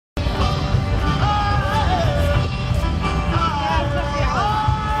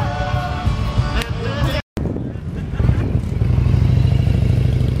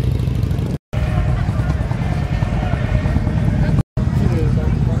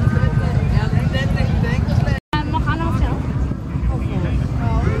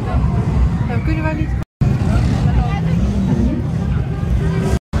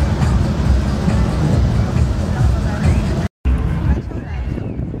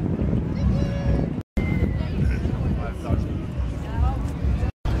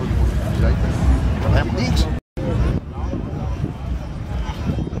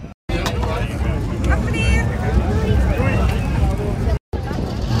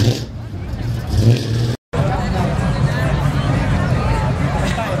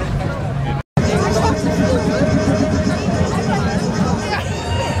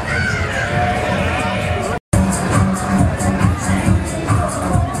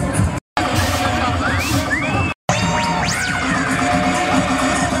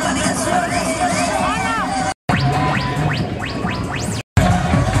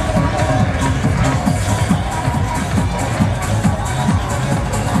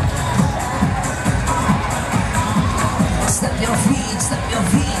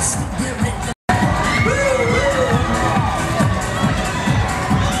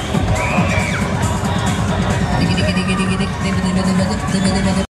Wat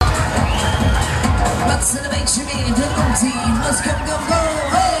ze een beetje meer, dan komt ie. Let's go, go, go,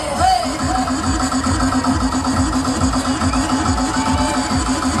 hey, hey.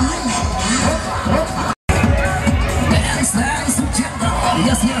 Dance, dance, together.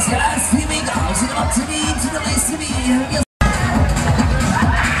 Yes, yes, yes, here we go. To the up to me, to the place to me. Yes.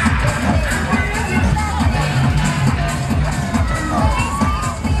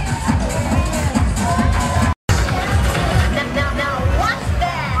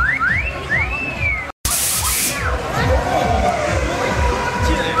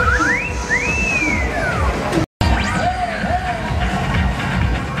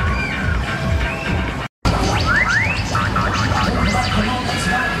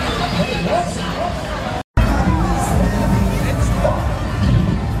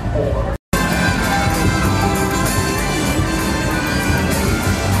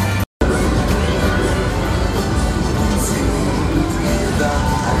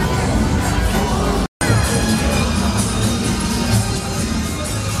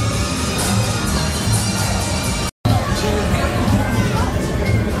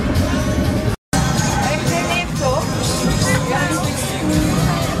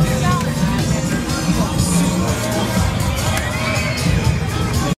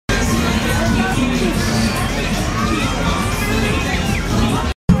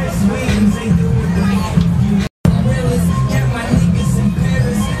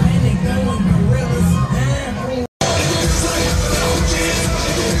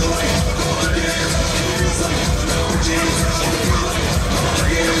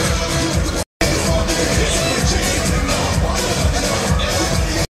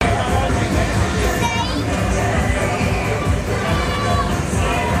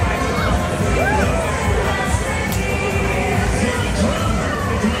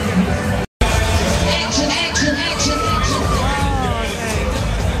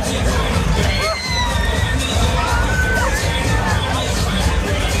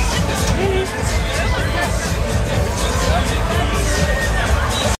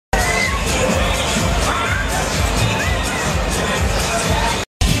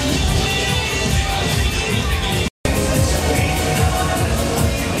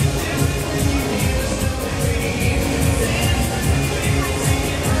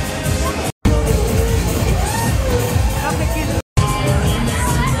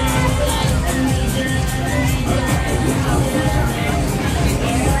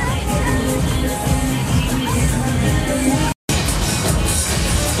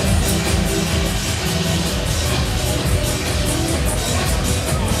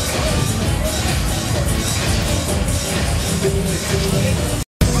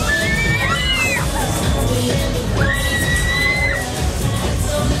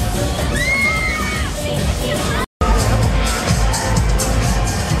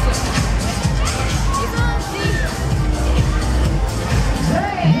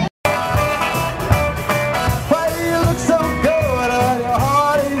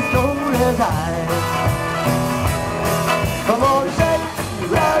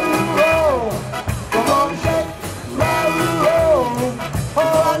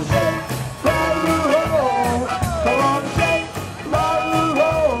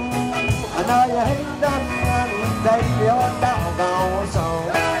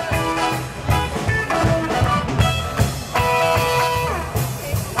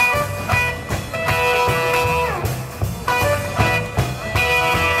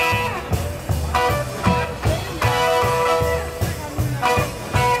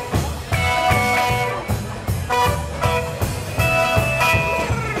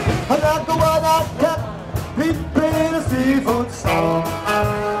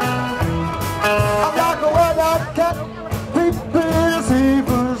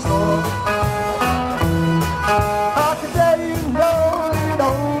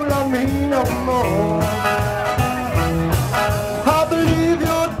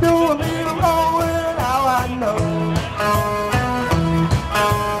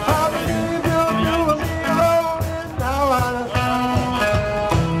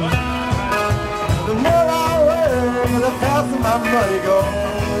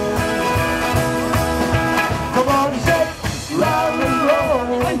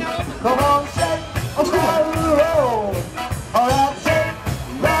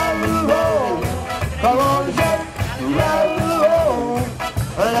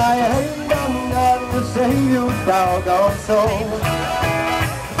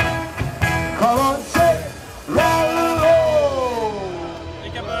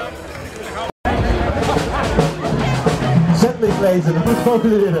 Zetlicht lezen, dat moet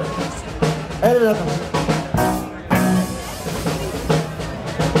formuleren. 31.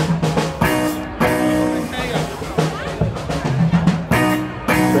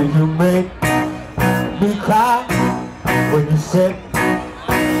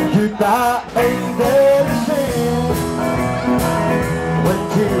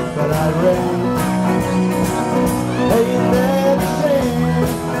 tears that I rain. Ain't that a shame?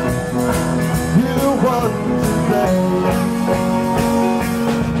 You're the one to blame.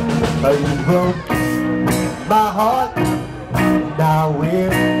 You broke my heart, now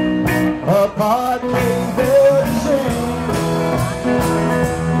we're apart. Ain't that a shame?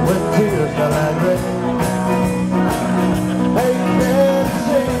 When tears that I rain. Ain't that a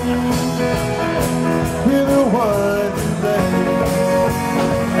shame? You're the one to blame.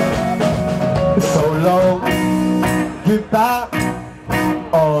 So long, goodbye.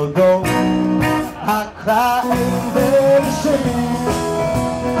 Although I cry, ain't that a shame?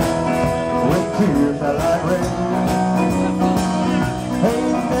 When tears that I rain.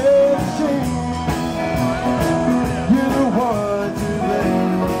 Ain't that a shame? You're the one to blame.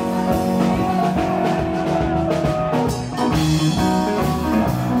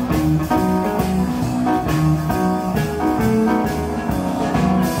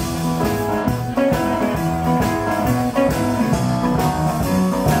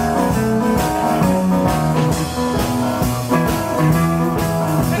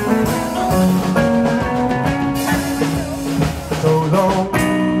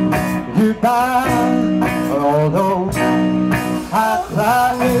 Although I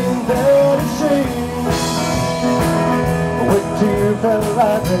cry, ain't that a shame? When tears fell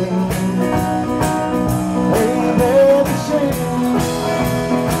like rain. Ain't that a shame?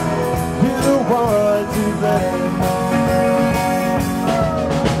 You're the one to blame.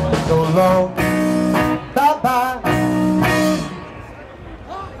 So long, bye-bye.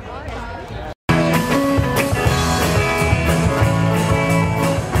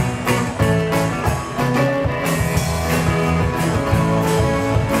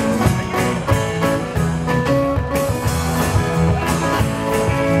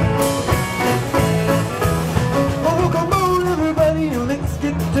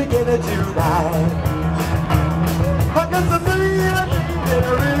 Tonight, I got some million things that I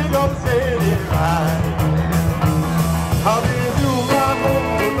really gonna say it right. I'll be through my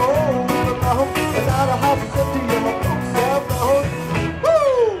home alone, and out of house is empty and my folks have the home.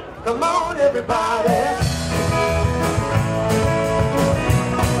 Woo! Come on, everybody.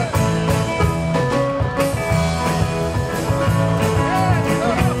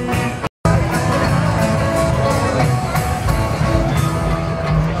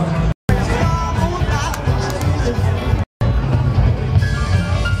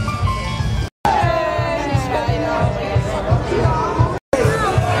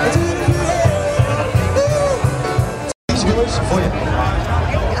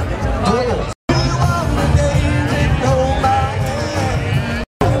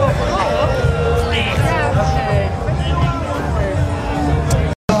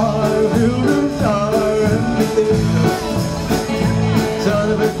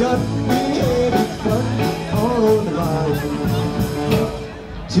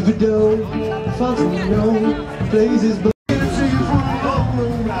 Chippy-do, fountain, you know, places.